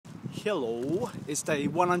Hello, it's day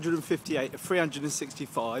 158 of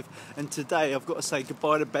 365 and today I've got to say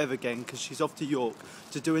goodbye to Bev again because she's off to York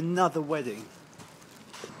to do another wedding.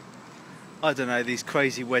 I don't know, these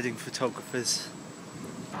crazy wedding photographers.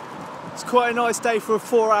 It's quite a nice day for a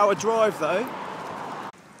 4-hour drive though.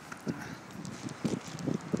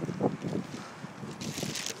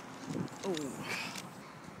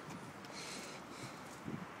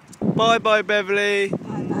 Ooh. Bye bye Beverly.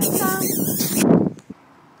 Bye bye Sam.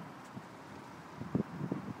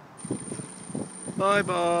 Bye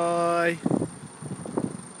bye.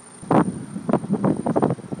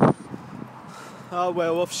 Oh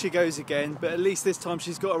well, off she goes again, but at least this time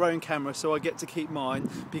she's got her own camera so I get to keep mine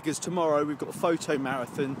because tomorrow we've got a photo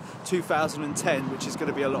marathon 2010 which is going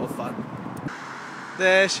to be a lot of fun.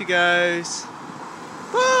 There she goes.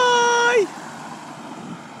 Bye!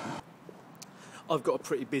 I've got a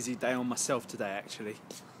pretty busy day on myself today actually.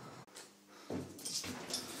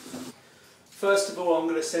 First of all, I'm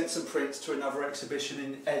going to send some prints to another exhibition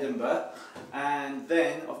in Edinburgh, and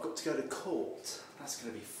then I've got to go to court. That's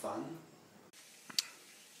going to be fun.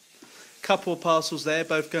 Couple of parcels there,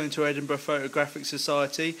 both going to Edinburgh Photographic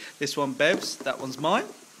Society. This one Bev's, that one's mine.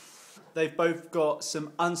 They've both got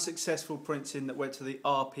some unsuccessful prints in that went to the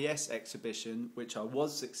RPS exhibition, which I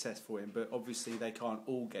was successful in, but obviously they can't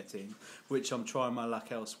all get in, which I'm trying my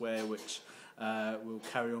luck elsewhere, which will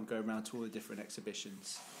carry on going around to all the different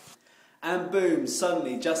exhibitions. And boom,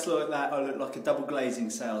 suddenly, just like that, I look like a double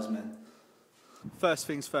glazing salesman. First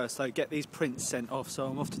things first, though, get these prints sent off, so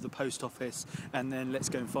I'm off to the post office, and then let's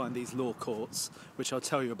go and find these law courts, which I'll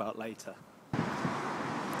tell you about later.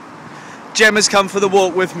 Gemma's come for the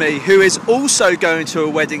walk with me, who is also going to a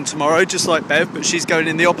wedding tomorrow, just like Bev, but she's going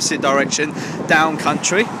in the opposite direction, down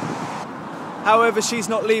country. However, she's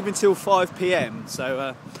not leaving till 5 PM,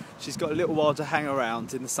 so she's got a little while to hang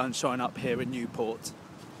around in the sunshine up here in Newport.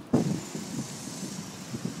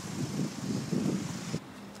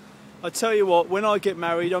 I tell you what, when I get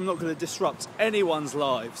married, I'm not going to disrupt anyone's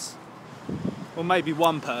lives. Or maybe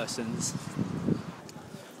one person's.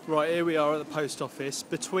 Right, here we are at the post office.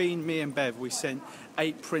 Between me and Bev, we sent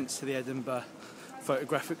 8 prints to the Edinburgh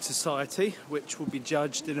Photographic Society, which will be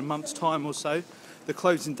judged in a month's time or so. The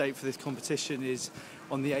closing date for this competition is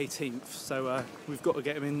on the 18th, so we've got to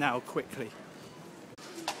get them in now quickly.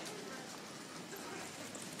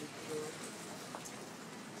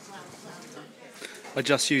 I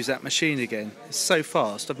just used that machine again. It's so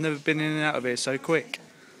fast. I've never been in and out of here so quick.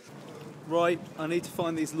 Right, I need to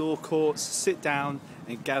find these law courts, sit down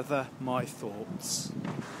and gather my thoughts.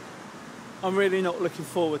 I'm really not looking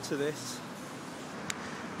forward to this.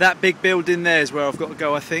 That big building there is where I've got to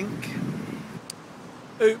go, I think.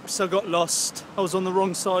 Oops, I got lost. I was on the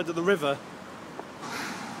wrong side of the river.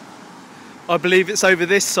 I believe it's over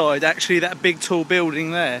this side, actually, that big tall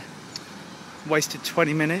building there. Wasted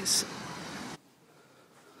 20 minutes.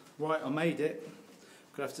 Right, I made it.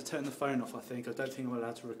 I'm going to have to turn the phone off, I think. I don't think I'm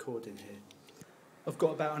allowed to record in here. I've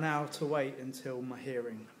got about an hour to wait until my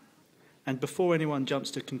hearing. And before anyone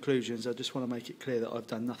jumps to conclusions, I just want to make it clear that I've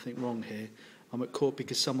done nothing wrong here. I'm at court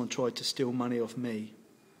because someone tried to steal money off me.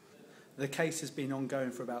 The case has been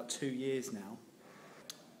ongoing for about 2 years now.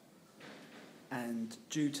 And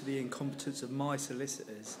due to the incompetence of my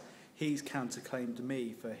solicitors, he's counterclaimed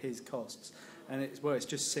me for his costs. And it's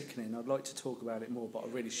just sickening. I'd like to talk about it more, but I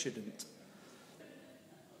really shouldn't.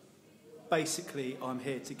 Basically, I'm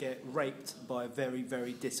here to get raped by a very,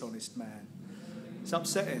 very dishonest man. It's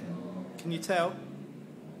upsetting. Can you tell?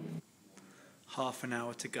 Half an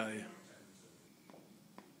hour to go.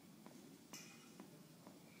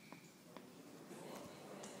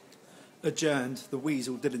 Adjourned. The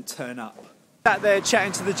weasel didn't turn up. Sat there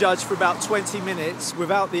chatting to the judge for about 20 minutes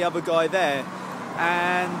without the other guy there.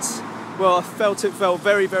 And well, I felt it felt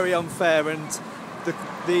very, very unfair, and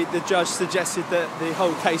the judge suggested that the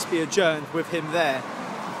whole case be adjourned with him there.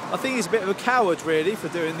 I think he's a bit of a coward, really, for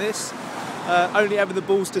doing this. Only having the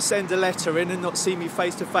balls to send a letter in and not see me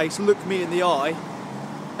face to face, look me in the eye.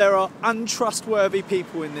 There are untrustworthy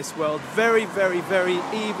people in this world. Very, very, very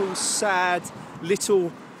evil, sad,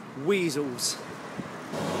 little weasels.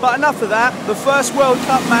 But enough of that. The first World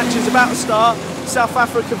Cup match is about to start. South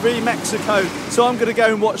Africa v Mexico. So I'm going to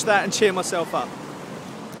go and watch that and cheer myself up.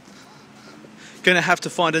 Going to have to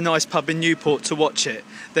find a nice pub in Newport to watch it.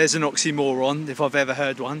 There's an oxymoron, if I've ever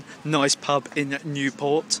heard one. Nice pub in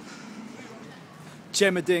Newport.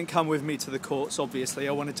 Gemma didn't come with me to the courts, obviously.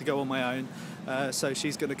 I wanted to go on my own. So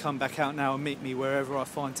she's going to come back out now and meet me wherever I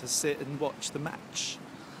find to sit and watch the match.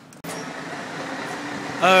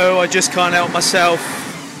 Oh, I just can't help myself.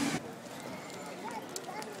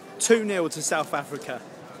 2-0 to South Africa,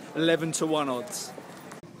 11-1 odds.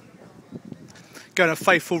 Going to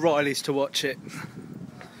Faithful Riley's to watch it.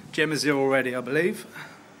 Gemma's here already, I believe.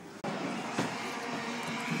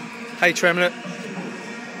 Hey Tremlett.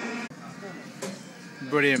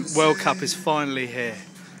 Brilliant. World Cup is finally here.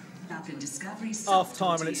 Half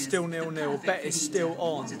time and it's still 0-0. Bet is still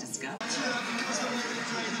on.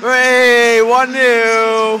 Hey,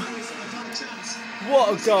 1-0.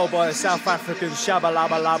 What a goal by the South African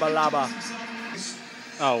Shabalaba Laba Laba.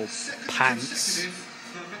 Oh, pants.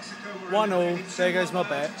 1-0. There goes my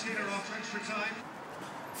bet.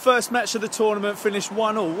 First match of the tournament finished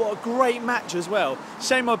 1-0. What a great match as well.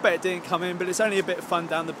 Shame my bet didn't come in, but it's only a bit of fun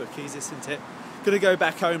down the bookies, isn't it? Gonna go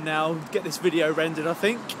back home now, get this video rendered, I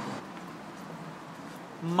think.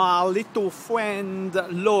 My little friend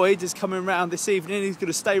Lloyd is coming round this evening. He's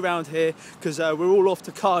gonna stay round here because we're all off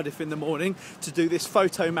to Cardiff in the morning to do this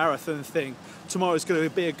photo marathon thing. Tomorrow's gonna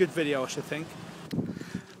be a good video, I should think.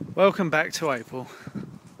 Welcome back to April.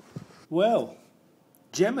 Well,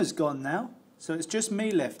 Gemma's gone now, so it's just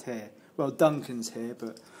me left here. Well, Duncan's here,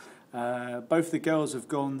 but both the girls have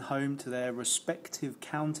gone home to their respective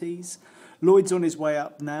counties. Lloyd's on his way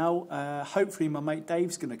up now. Hopefully my mate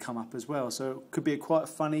Dave's going to come up as well, so it could be quite a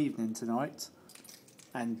fun evening tonight.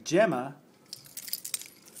 And Gemma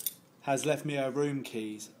has left me her room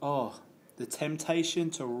keys. Oh, the temptation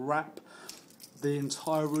to wrap the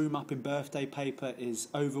entire room up in birthday paper is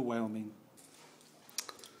overwhelming.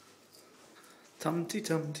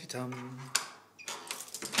 Tum-ty-tum-ty-tum.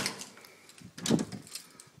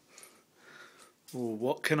 Oh,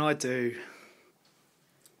 what can I do?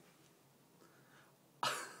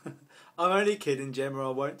 I'm only kidding, Gemma,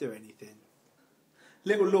 I won't do anything.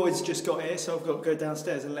 Little Lloyd's just got here, so I've got to go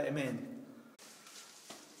downstairs and let him in.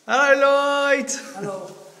 Hello, Lloyd!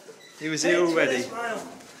 Hello. He was here already.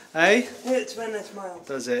 Hey? It's when I smile.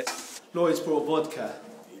 Does it? Lloyd's brought vodka.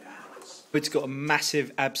 Lloyd's got a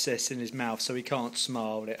massive abscess in his mouth, so he can't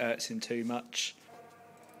smile. It hurts him too much.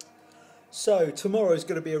 So tomorrow's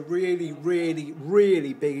going to be a really, really,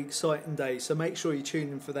 really big, exciting day. So make sure you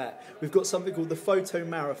tune in for that. We've got something called the Photo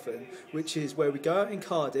Marathon, which is where we go out in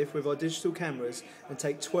Cardiff with our digital cameras and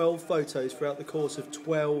take 12 photos throughout the course of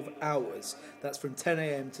 12 hours. That's from 10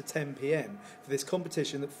 AM to 10 PM for this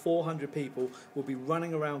competition that 400 people will be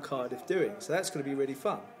running around Cardiff doing. So that's going to be really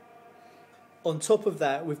fun. On top of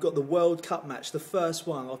that, we've got the World Cup match, the first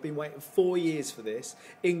one. I've been waiting 4 years for this.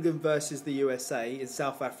 England versus the USA in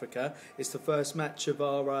South Africa. It's the first match of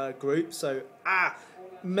our group, so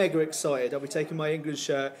mega excited. I'll be taking my England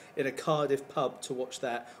shirt in a Cardiff pub to watch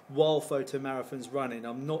that while Photo Marathon's running.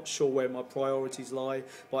 I'm not sure where my priorities lie,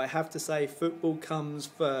 but I have to say football comes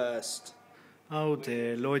first. Oh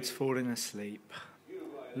dear, Lloyd's falling asleep.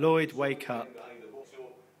 Lloyd, wake up.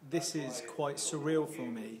 This is quite surreal for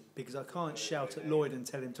me because I can't shout at Lloyd and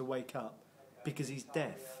tell him to wake up because he's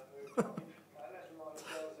deaf.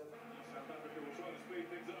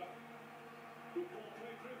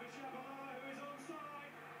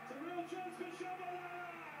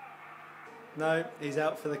 No, he's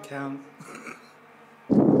out for the count.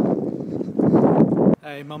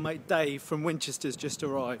 Hey, my mate Dave from Winchester's just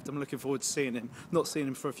arrived. I'm looking forward to seeing him. Not seen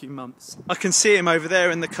him for a few months. I can see him over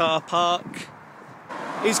there in the car park.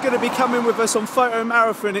 He's going to be coming with us on Photo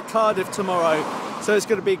Marathon at Cardiff tomorrow. So it's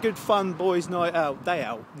going to be a good fun boys' night out. Day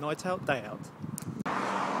out. Night out, day out.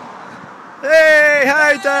 Hey,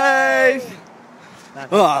 hi Dave!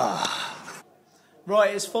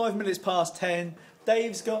 Right, it's 5 minutes past 10.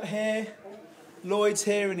 Dave's got here. Lloyd's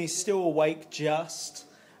here and he's still awake just.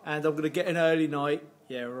 And I'm going to get an early night.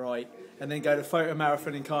 Yeah, right. And then go to Photo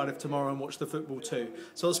Marathon in Cardiff tomorrow and watch the football too.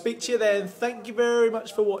 So I'll speak to you then. Thank you very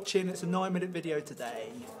much for watching. It's a 9-minute video today.